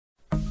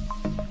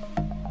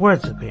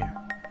words appear.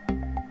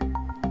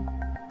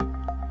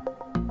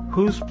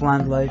 Whose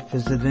plant life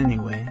is it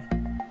anyway?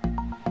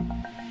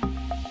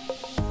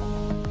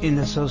 In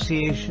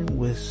association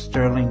with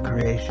Sterling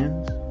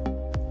Creations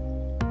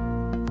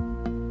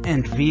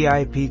and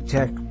VIP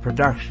Tech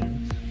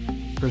Productions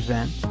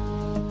present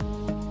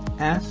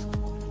Ask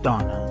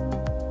Donna.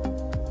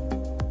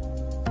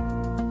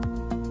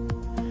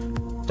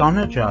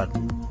 Donna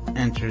Jordan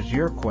answers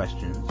your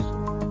questions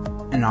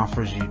and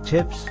offers you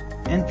tips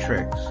and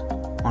tricks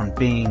on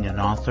being an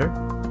author,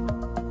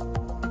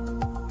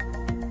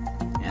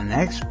 an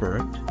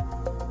expert,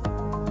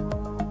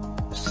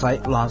 a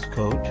sight loss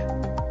coach,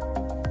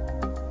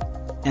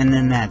 and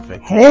an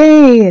advocate.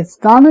 Hey, it's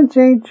Donna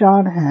J.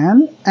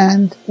 Jodhan,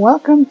 and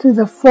welcome to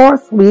the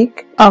 4th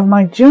week of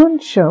my June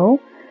show,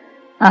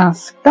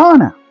 Ask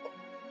Donna.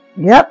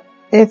 Yep,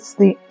 it's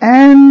the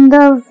end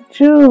of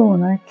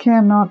June. I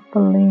cannot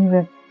believe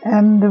it.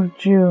 End of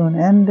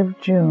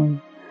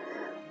June.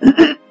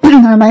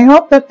 And I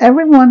hope that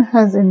everyone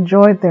has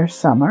enjoyed their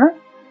summer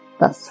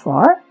thus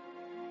far.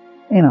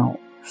 You know,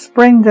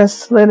 spring just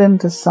slid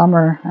into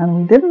summer and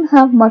we didn't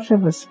have much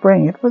of a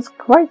spring. It was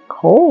quite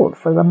cold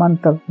for the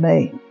month of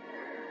May.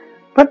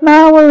 But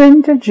now we're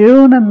into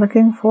June and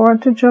looking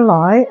forward to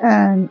July,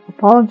 and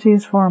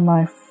apologies for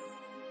my,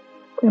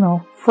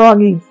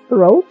 froggy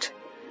throat.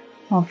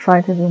 I'll try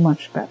to do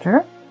much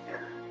better.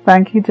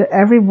 Thank you to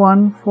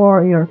everyone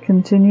for your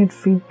continued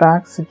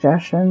feedback,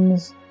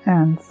 suggestions,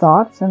 and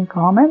thoughts and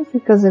comments,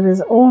 because it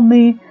is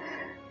only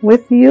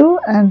with you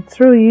and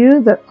through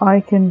you that I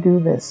can do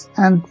this.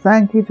 And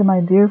thank you to my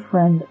dear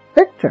friend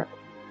Victor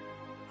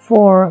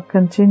for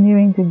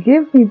continuing to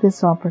give me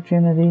this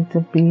opportunity to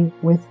be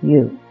with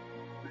you.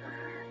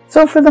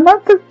 So for the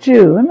month of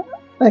June,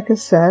 like I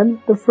said,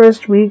 the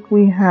first week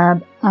we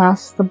had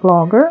Ask the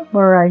Blogger,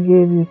 where I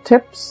gave you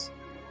tips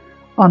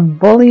on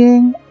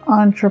bullying,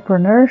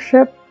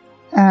 entrepreneurship,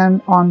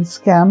 and on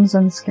scams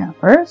and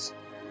scammers.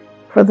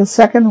 For the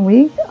second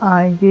week,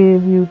 I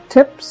gave you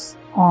tips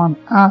on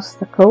Ask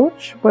the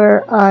Coach,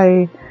 where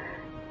I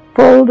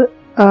pulled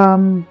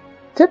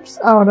tips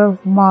out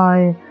of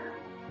my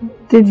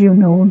Did You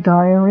Know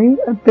diary,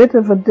 a bit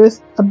of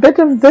this and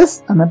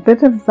a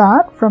bit of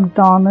that from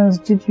Donna's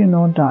Did You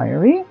Know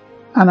diary.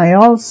 And I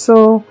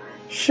also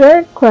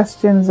shared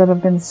questions that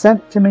have been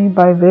sent to me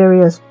by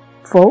various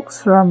folks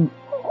from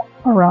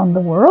around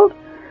the world.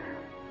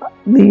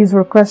 These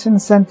were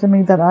questions sent to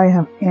me that I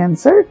have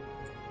answered.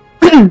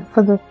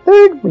 For the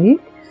third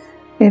week,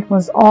 it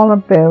was all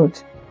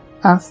about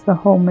Ask the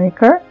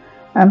Homemaker.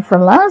 And for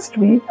last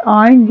week,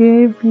 I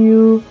gave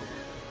you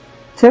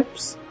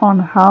tips on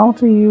how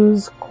to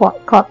use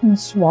cotton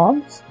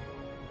swabs.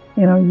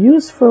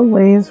 Useful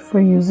ways for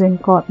using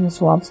cotton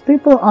swabs.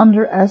 People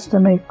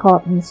underestimate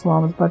cotton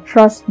swabs, but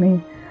trust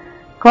me,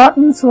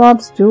 cotton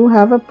swabs do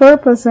have a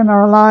purpose in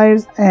our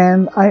lives,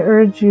 and I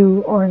urge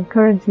you or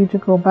encourage you to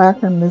go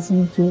back and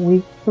listen to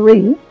week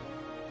 3,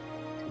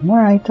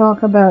 where I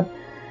talk about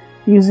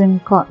using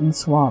cotton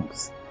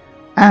swabs.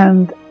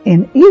 And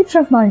in each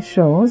of my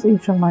shows,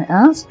 each of my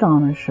Ask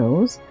Donna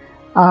shows,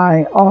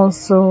 I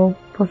also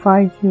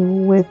provide you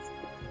with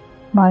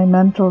my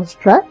mental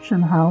stretch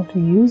and how to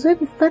use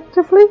it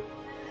effectively.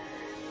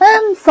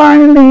 And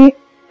finally,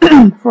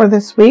 for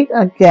this week,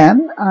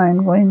 again,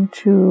 I'm going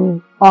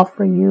to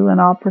offer you an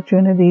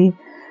opportunity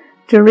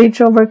to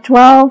reach over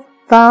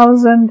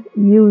 12,000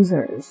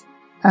 users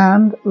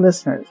and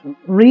listeners,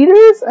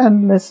 readers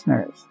and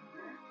listeners,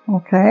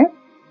 okay,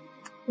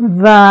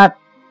 that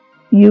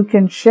you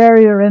can share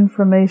your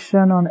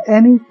information on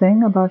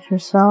anything about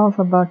yourself,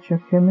 about your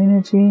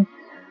community,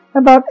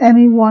 about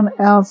anyone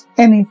else,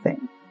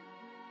 anything.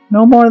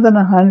 No more than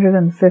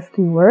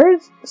 150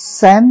 words.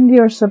 Send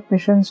your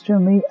submissions to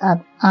me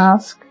at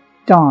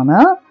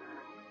AskDonna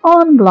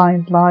on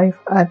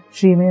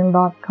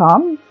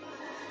blindlife@gmail.com.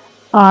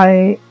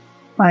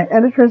 My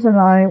editors and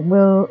I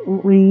will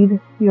read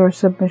your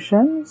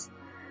submissions.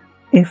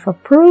 If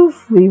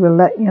approved, we will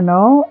let you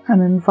know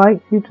and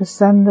invite you to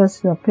send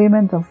us your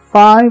payment of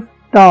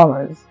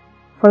 $5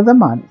 for the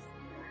month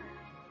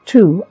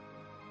to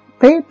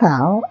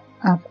PayPal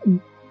at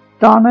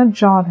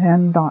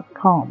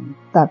donnajodhan.com.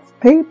 That's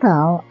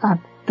PayPal at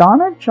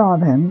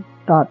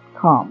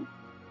donnajodhan.com.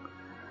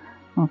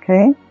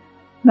 Okay?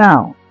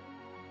 Now,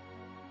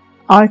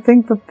 I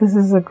think that this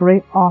is a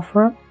great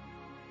offer.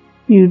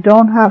 You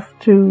don't have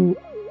to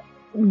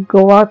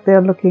go out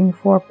there looking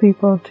for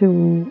people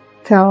to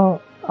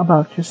tell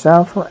about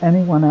yourself or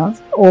anyone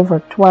else. Over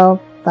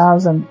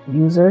 12,000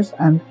 users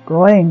and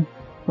growing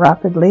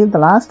rapidly. The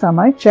last time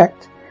I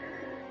checked,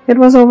 it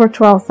was over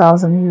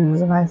 12,000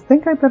 users, and I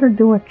think I better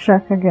do a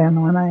check again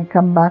when I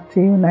come back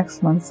to you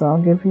next month, so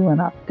I'll give you an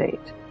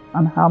update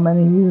on how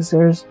many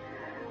users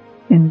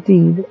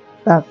indeed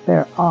that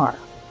there are.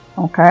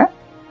 Okay?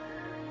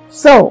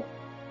 So,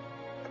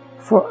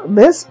 for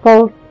this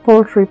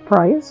poultry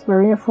price,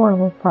 very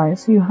affordable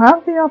price, you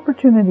have the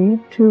opportunity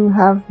to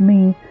have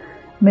me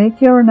make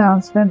your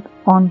announcement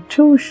on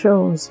two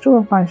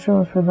of my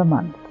shows for the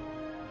month.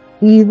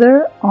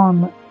 Either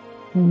on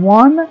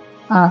one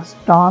Ask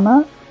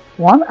Donna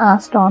one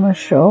Ask Donna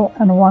show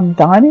and one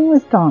Dining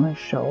with Donna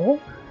show,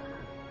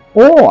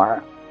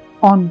 or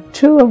on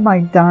 2 of my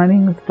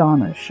Dining with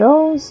Donna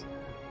shows,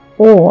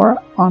 or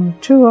on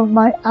 2 of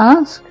my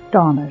Ask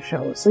Donna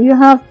shows. So you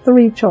have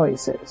 3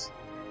 choices,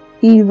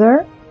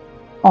 either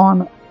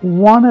on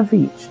 1 of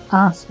each,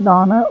 Ask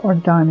Donna or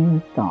Dining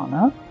with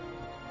Donna,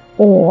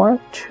 or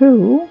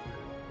 2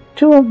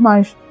 of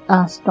my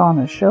Ask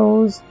Donna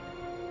shows,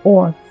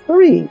 or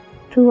 3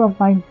 of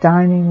my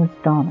Dining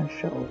with Donna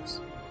shows.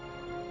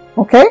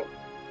 Okay?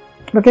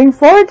 Looking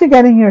forward to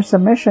getting your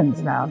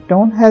submissions now.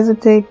 Don't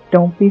hesitate.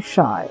 Don't be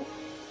shy.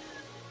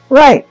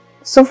 Right.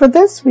 So for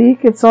this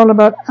week, it's all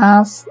about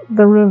Ask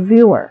the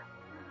Reviewer.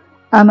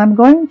 And I'm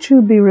going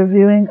to be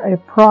reviewing a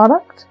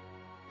product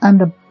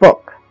and a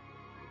book.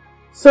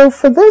 So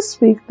for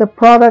this week, the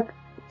product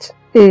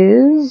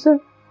is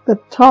the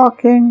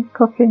Talking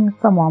Cooking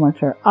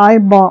Thermometer. I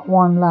bought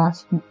one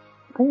last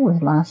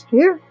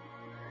year.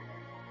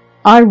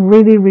 I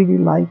really, really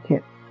like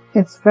it.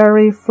 It's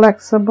very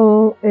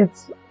flexible.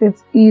 It's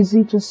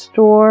easy to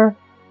store.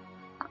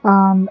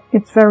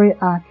 It's very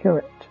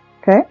accurate.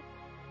 Okay.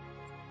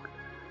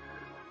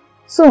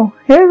 So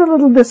here's a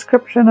little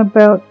description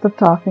about the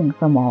Talking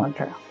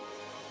Thermometer.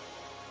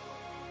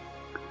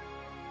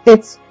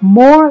 It's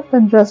more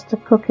than just a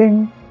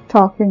cooking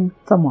talking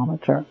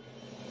thermometer.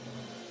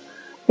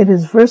 It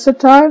is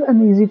versatile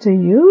and easy to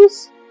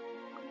use.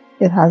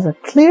 It has a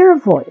clear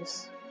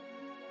voice.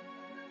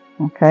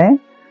 Okay.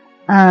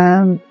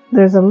 And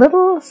there's a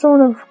little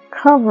sort of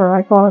cover,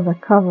 I call it a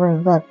cover,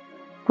 that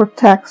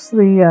protects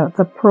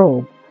the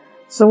probe.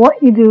 So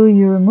what you do,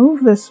 you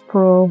remove this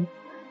probe,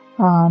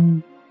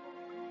 you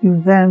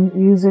then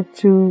use it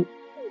to,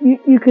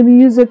 you can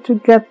use it to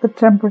get the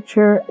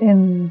temperature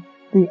in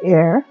the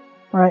air,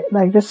 right?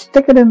 Like just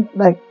stick it in,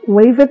 like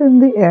wave it in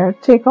the air,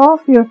 take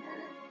off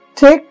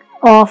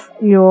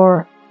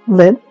your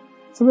lid.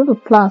 It's a little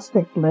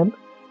plastic lid.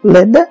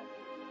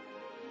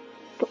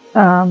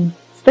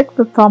 Stick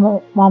the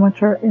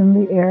thermometer in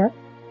the air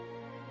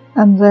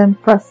and then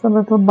press the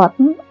little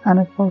button and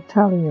it will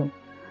tell you.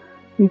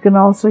 You can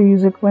also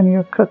use it when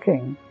you're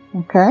cooking.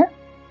 Okay?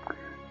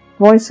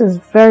 Voice is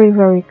very,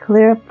 very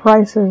clear.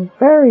 Price is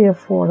very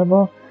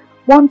affordable.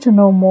 Want to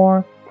know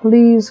more?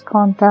 Please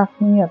contact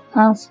me at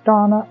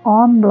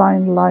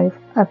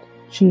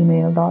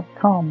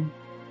askdonnaonblindlife@gmail.com.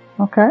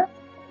 Okay?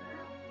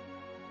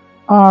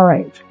 All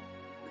right.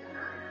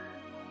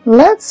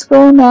 Let's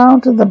go now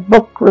to the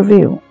book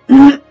review.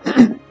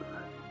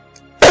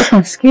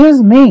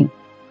 Excuse me.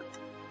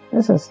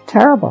 This is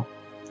terrible.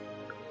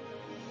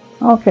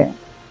 Okay.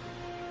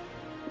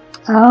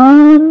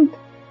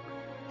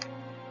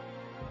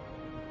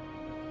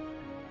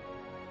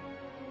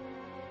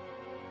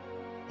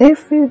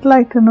 If you'd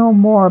like to know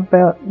more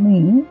about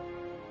me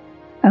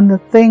and the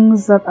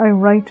things that I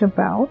write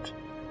about,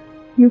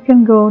 you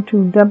can go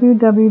to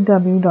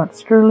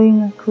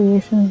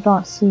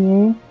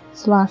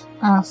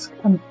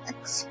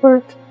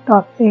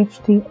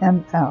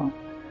www.sterlingcreations.ca/askanexpert.html.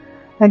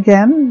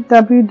 Again,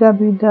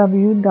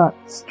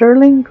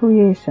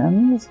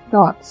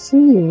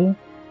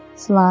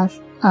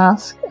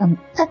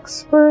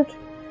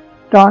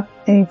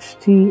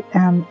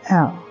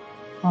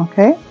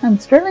 Okay,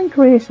 and Sterling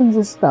Creations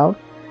is spelled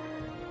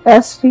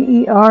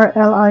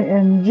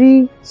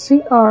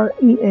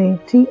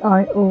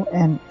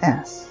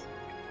STERLINGCREATIONS.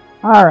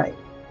 All right.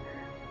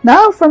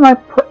 Now for my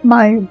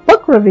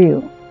book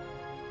review.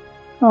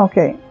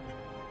 Okay.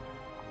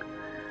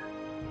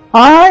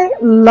 I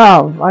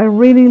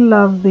really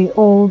love the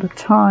old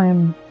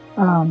time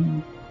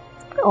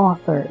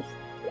authors.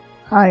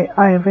 I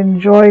have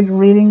enjoyed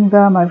reading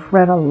them. I've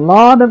read a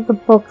lot of the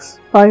books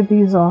by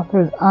these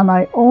authors, and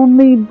I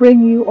only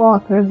bring you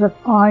authors that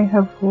I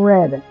have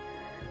read.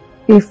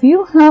 If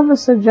you have a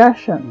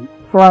suggestion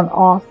for an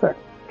author,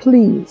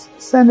 please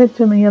send it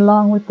to me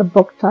along with the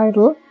book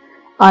title.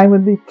 I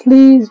would be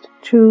pleased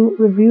to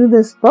review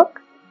this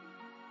book,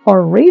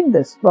 or read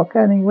this book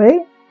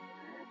anyway,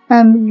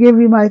 and give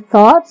you my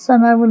thoughts,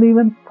 and I will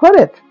even put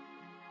it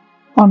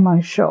on my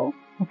show.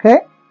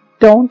 Okay?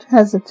 Don't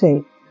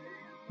hesitate.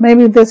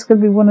 Maybe this could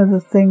be one of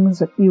the things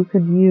that you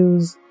could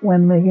use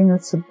when making a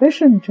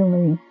submission to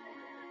me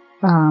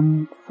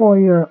for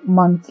your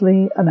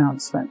monthly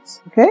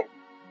announcements. Okay?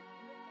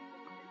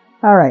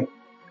 All right.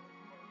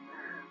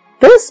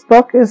 This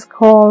book is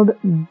called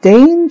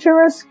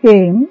Dangerous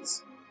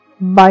Games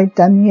by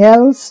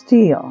Danielle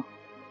Steele.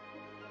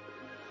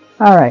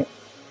 All right.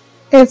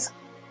 It's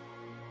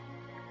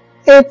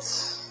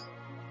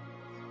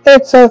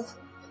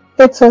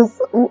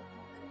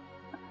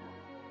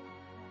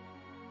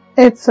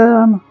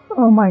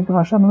oh my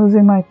gosh, I'm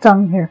losing my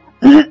tongue here.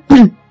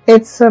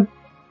 It's a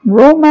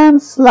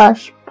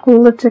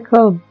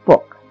romance/political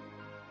book.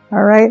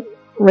 All right.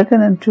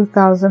 Written in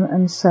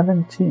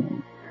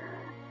 2017.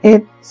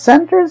 It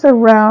centers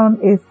around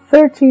a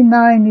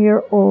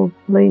 39-year-old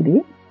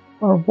lady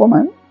or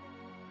woman.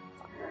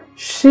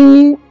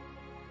 She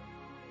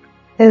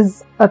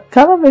is a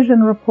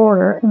television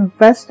reporter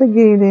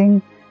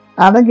investigating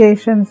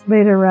allegations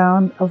made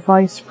around a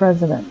vice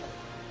president.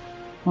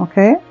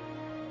 Okay?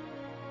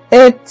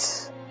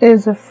 It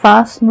is a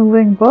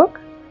fast-moving book.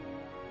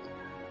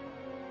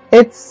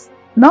 It's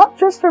not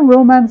just a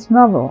romance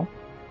novel.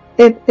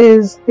 It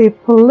is a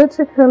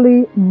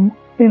politically,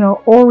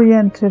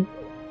 oriented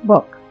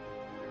book.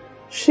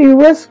 She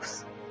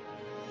risks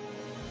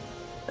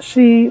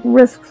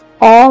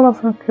all of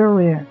her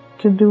career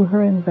to do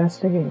her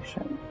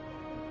investigation.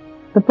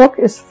 The book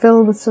is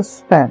filled with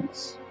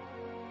suspense.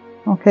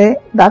 Okay?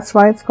 That's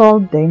why it's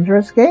called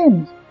Dangerous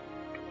Games.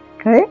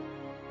 Okay?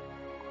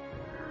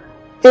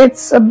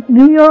 It's a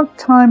New York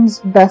Times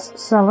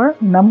bestseller,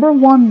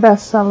 #1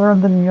 bestseller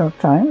in the New York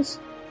Times.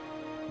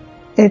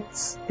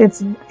 It's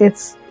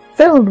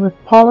filled with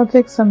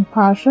politics and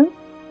passion.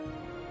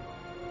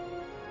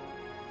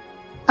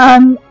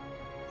 And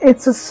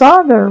it's a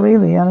saga,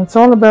 really, and it's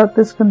all about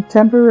this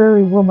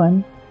contemporary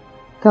woman,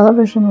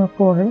 television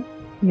reporter,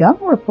 young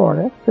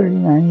reporter,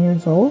 39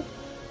 years old,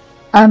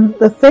 and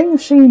the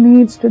things she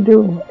needs to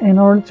do in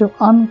order to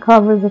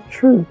uncover the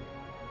truth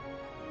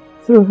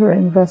through her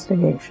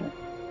investigation.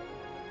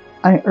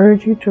 I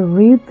urge you to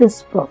read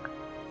this book,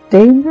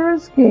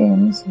 Dangerous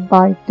Games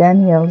by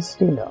Danielle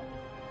Stilo.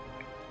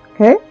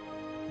 Okay?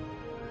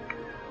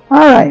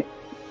 Alright.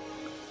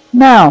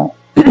 Now,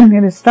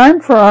 it is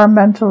time for our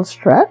mental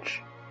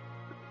stretch.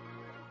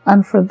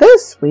 And for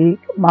this week,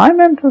 my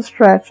mental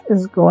stretch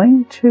is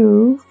going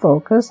to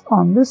focus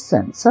on the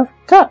sense of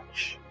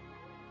touch.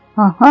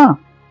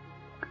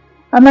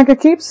 And like I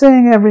keep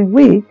saying every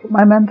week,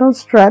 my mental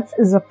stretch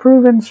is a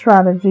proven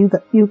strategy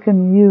that you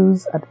can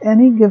use at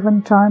any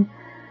given time.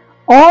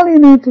 All you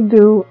need to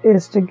do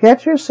is to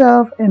get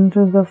yourself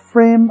into the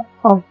frame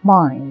of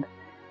mind.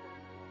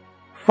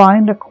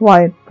 Find a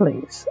quiet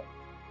place.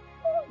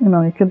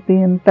 It could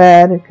be in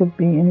bed, it could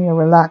be in your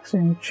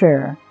relaxing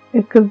chair.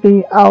 It could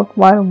be out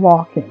while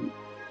walking,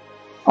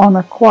 on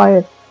a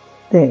quiet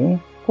day,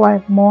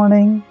 quiet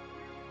morning,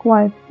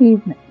 quiet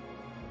evening.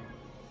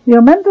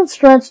 Your mental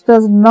stretch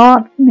does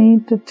not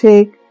need to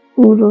take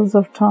oodles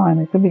of time.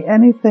 It could be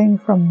anything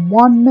from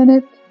 1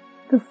 minute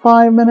to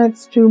 5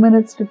 minutes, 2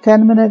 minutes to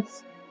 10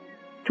 minutes,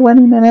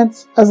 20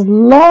 minutes, as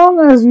long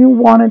as you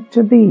want it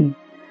to be.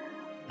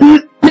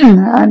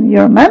 And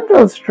your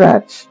mental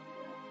stretch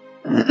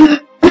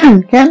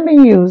can be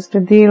used to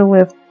deal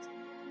with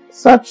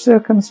such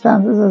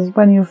circumstances as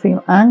when you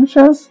feel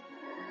anxious,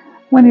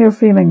 when you're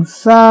feeling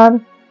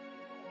sad,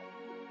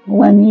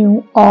 when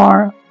you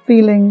are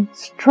feeling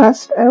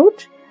stressed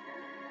out,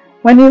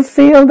 when you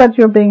feel that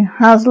you're being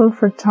hassled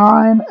for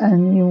time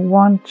and you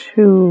want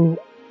to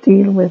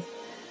deal with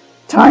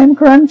time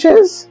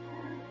crunches,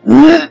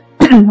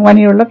 when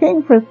you're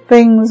looking for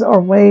things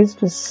or ways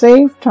to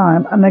save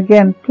time. And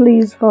again,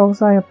 please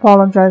folks, I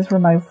apologize for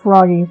my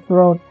froggy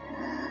throat.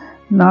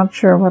 Not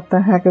sure what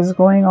the heck is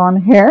going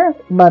on here,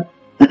 but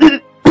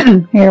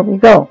here we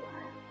go.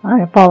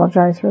 I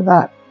apologize for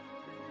that.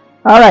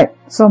 Alright,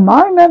 so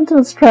my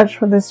mental stretch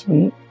for this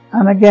week,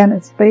 and again,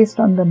 it's based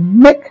on the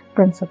MIC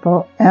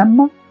principle,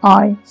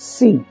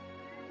 M-I-C.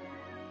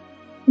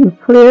 You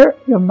clear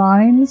your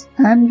minds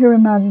and your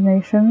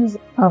imaginations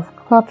of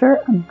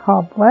clutter and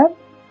cobweb,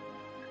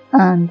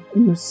 and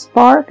you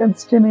spark and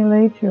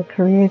stimulate your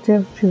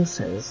creative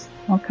juices.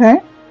 Okay?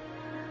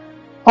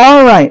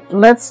 Alright,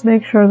 let's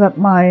make sure that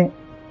my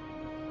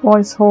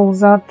voice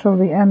holds out till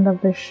the end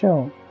of this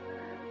show.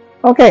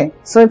 Okay,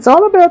 so it's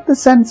all about the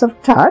sense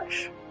of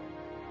touch.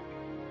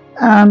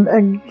 And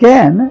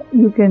again,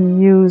 you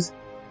can use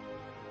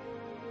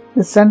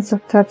the sense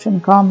of touch in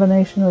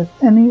combination with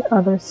any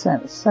other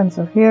sense. Sense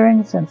of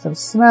hearing, sense of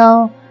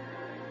smell,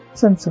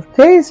 sense of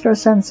taste, or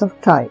sense of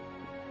sight.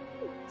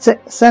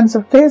 Sense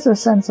of taste or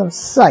sense of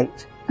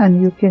sight.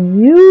 And you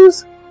can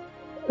use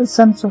the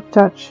sense of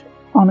touch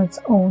on its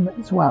own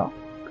as well.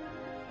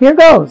 Here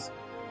goes.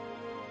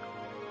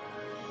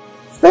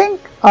 Think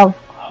of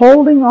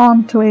holding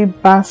on to a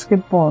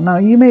basketball. Now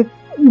you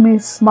may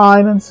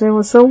smile and say,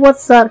 well, so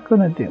what's that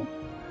going to do?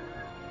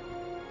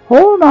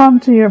 Hold on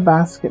to your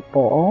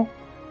basketball.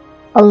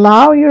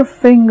 Allow your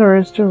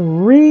fingers to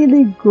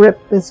really grip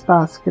this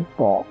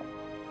basketball.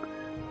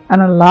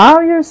 And allow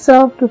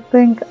yourself to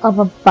think of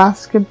a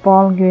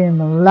basketball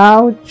game.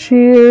 Loud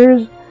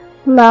cheers,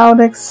 loud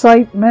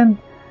excitement,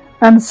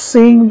 and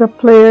seeing the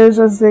players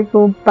as they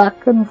go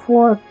back and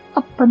forth,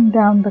 up and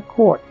down the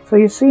court. So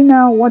you see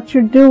now what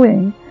you're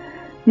doing.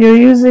 You're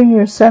using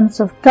your sense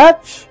of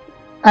touch,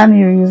 and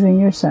you're using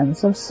your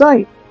sense of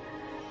sight.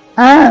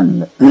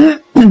 And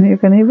you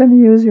can even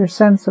use your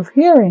sense of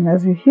hearing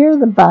as you hear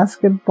the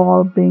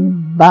basketball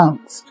being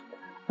bounced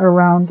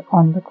around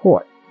on the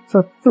court.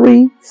 So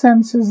 3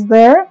 senses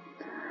there,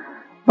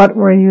 but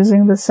we're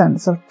using the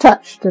sense of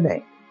touch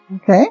today.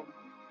 Okay?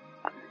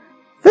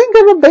 Think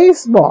of a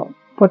baseball.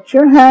 Put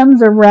your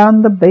hands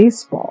around the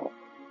baseball.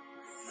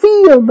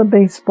 Feel the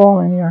baseball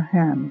in your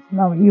hand.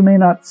 Now, you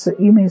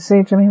may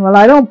say to me, well,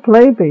 I don't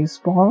play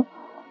baseball.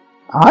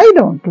 I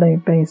don't play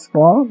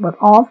baseball, but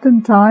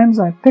oftentimes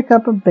I pick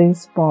up a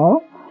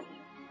baseball,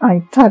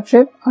 I touch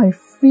it, I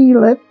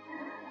feel it,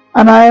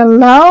 and I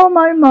allow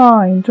my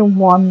mind to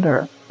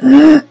wander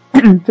to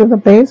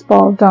the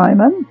baseball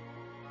diamond,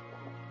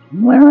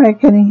 where I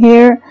can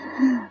hear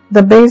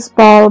the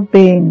baseball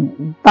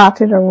being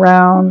batted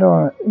around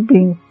or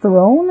being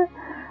thrown,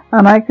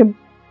 and I could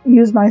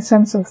use my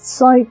sense of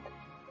sight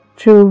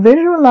to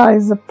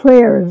visualize the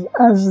players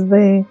as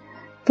they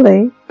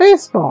play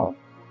baseball.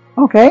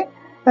 Okay?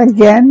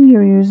 Again,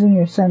 you're using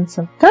your sense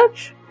of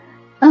touch,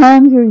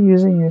 and you're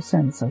using your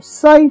sense of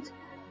sight,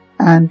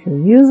 and you're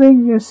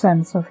using your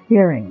sense of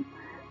hearing.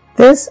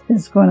 This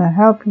is going to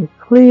help you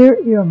clear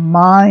your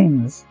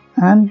minds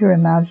and your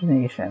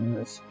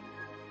imaginations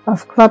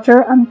of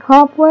clutter and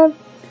cobweb,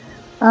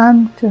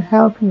 and to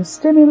help you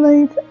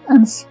stimulate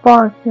and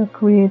spark your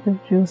creative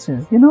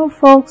juices. You know,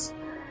 folks,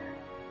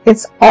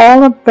 it's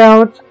all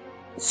about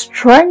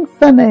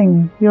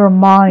strengthening your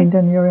mind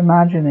and your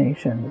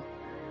imagination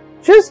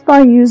just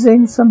by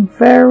using some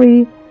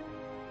very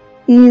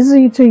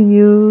easy to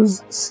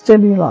use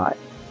stimuli,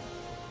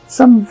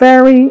 some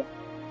very,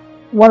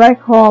 what I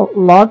call,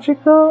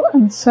 logical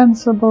and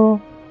sensible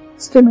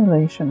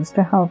stimulations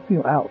to help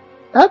you out.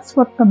 That's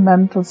what the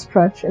mental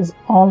stretch is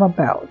all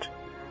about.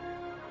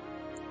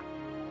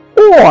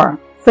 Or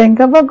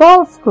think of a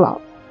golf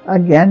club.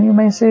 Again, you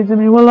may say to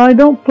me, well, I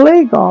don't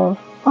play golf.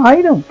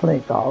 I don't play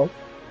golf.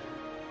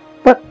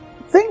 But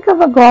think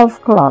of a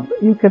golf club.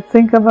 You could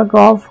think of a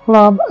golf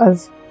club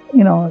as,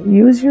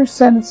 use your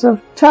sense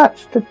of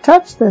touch to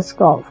touch this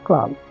golf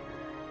club.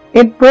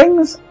 It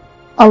brings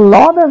a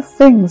lot of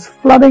things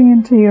flooding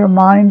into your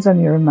minds and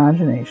your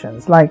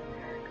imaginations, like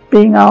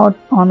being out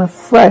on a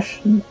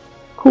fresh,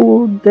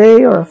 cool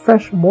day or a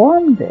fresh,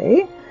 warm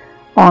day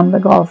on the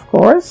golf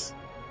course,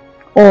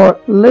 or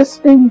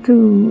listening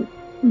to,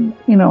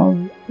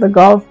 the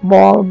golf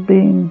ball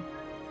being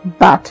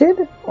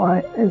batted,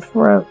 or is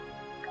for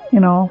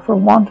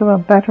want of a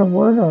better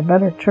word or a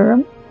better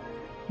term,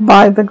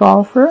 by the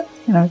golfer.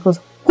 It goes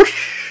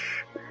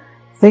whoosh.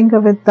 Think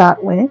of it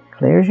that way.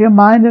 Clears your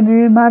mind and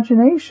your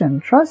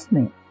imagination. Trust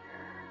me.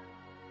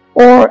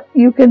 Or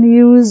you can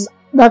use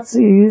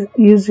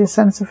your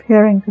sense of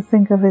hearing to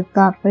think of it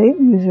that way.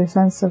 Use your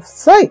sense of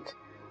sight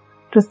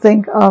to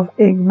think of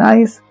a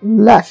nice,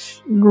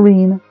 lush,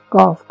 green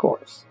golf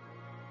course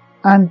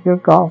and your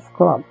golf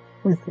club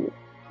with you.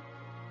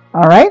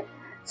 All right?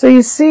 So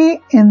you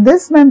see, in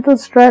this mental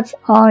stretch,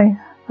 I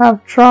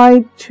have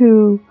tried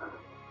to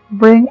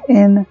bring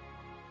in,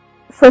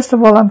 first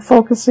of all, I'm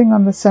focusing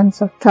on the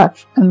sense of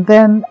touch, and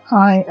then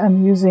I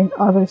am using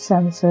other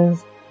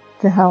senses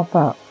to help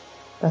out.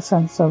 The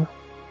sense of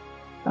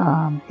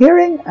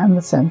hearing and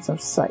the sense of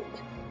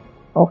sight.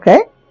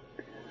 Okay?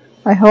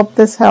 I hope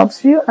this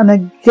helps you. And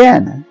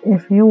again,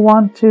 if you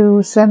want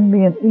to send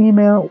me an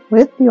email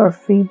with your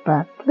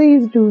feedback,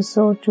 please do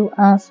so to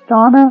Ask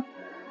Donna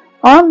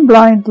on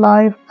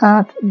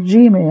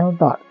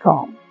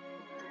blindlife@gmail.com.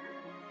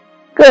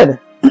 Good.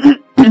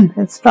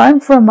 It's time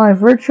for my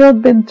virtual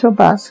Binto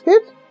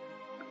basket.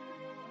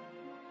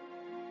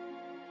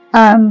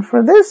 And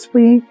for this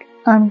week,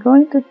 I'm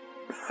going to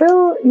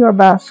fill your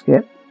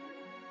basket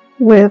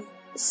with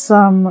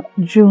some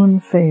June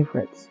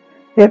favorites.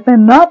 It may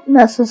not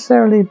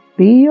necessarily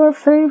be your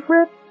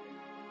favorite,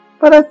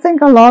 but I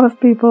think a lot of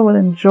people will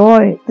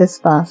enjoy this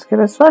basket,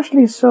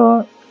 especially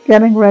so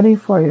getting ready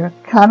for your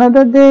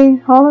Canada Day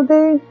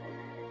holiday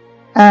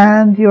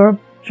and your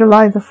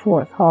July the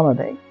 4th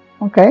holiday.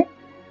 Okay?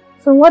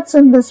 So what's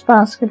in this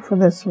basket for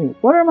this week?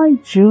 What are my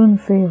June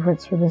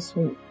favorites for this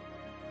week?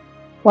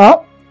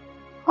 Well,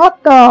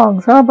 hot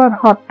dogs. How about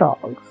hot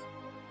dogs?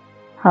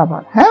 How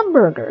about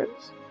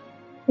hamburgers?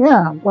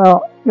 Yeah,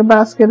 well, your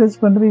basket is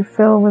going to be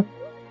filled with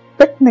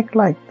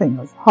picnic-like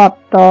things. Hot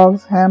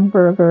dogs,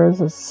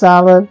 hamburgers, a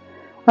salad,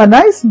 a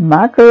nice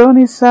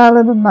macaroni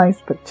salad, a nice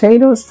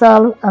potato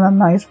salad, and a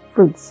nice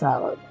fruit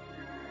salad.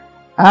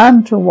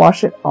 And to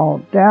wash it all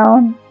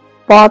down,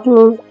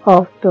 bottles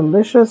of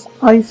delicious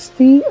iced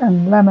tea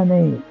and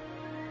lemonade.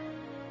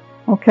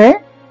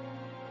 Okay?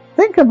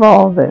 Think of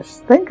all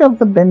this. Think of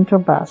the Binto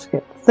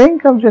basket.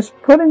 Think of just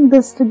putting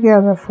this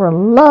together for a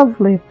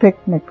lovely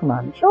picnic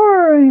lunch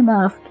or an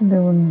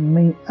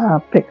afternoon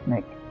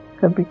picnic.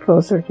 Could be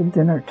closer to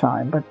dinner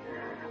time, but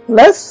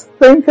let's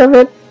think of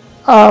it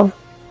as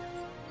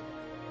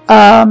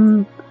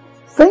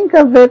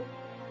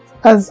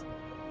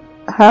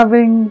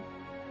having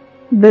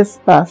this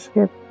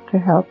basket to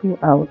help you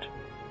out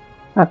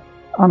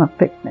on a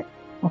picnic.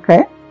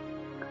 Okay?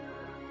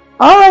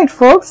 All right,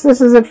 folks, this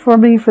is it for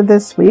me for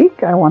this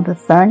week. I want to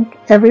thank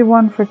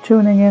everyone for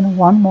tuning in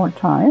one more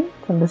time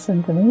to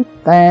listen to me.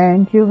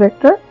 Thank you,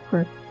 Victor,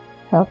 for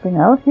helping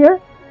out here.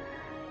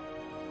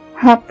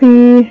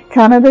 Happy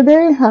Canada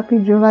Day. Happy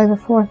July the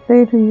 4th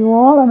day to you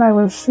all, and I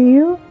will see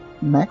you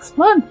next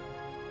month.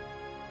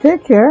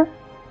 Take care.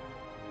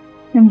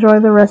 Enjoy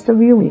the rest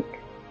of your week.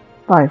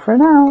 Bye for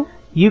now.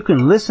 You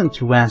can listen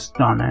to Ask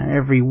Donna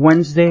every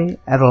Wednesday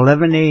at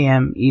 11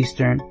 a.m.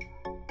 Eastern,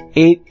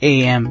 8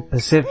 a.m.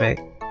 Pacific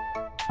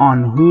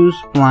on Whose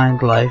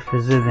Blind Life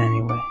Is It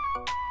Anyway?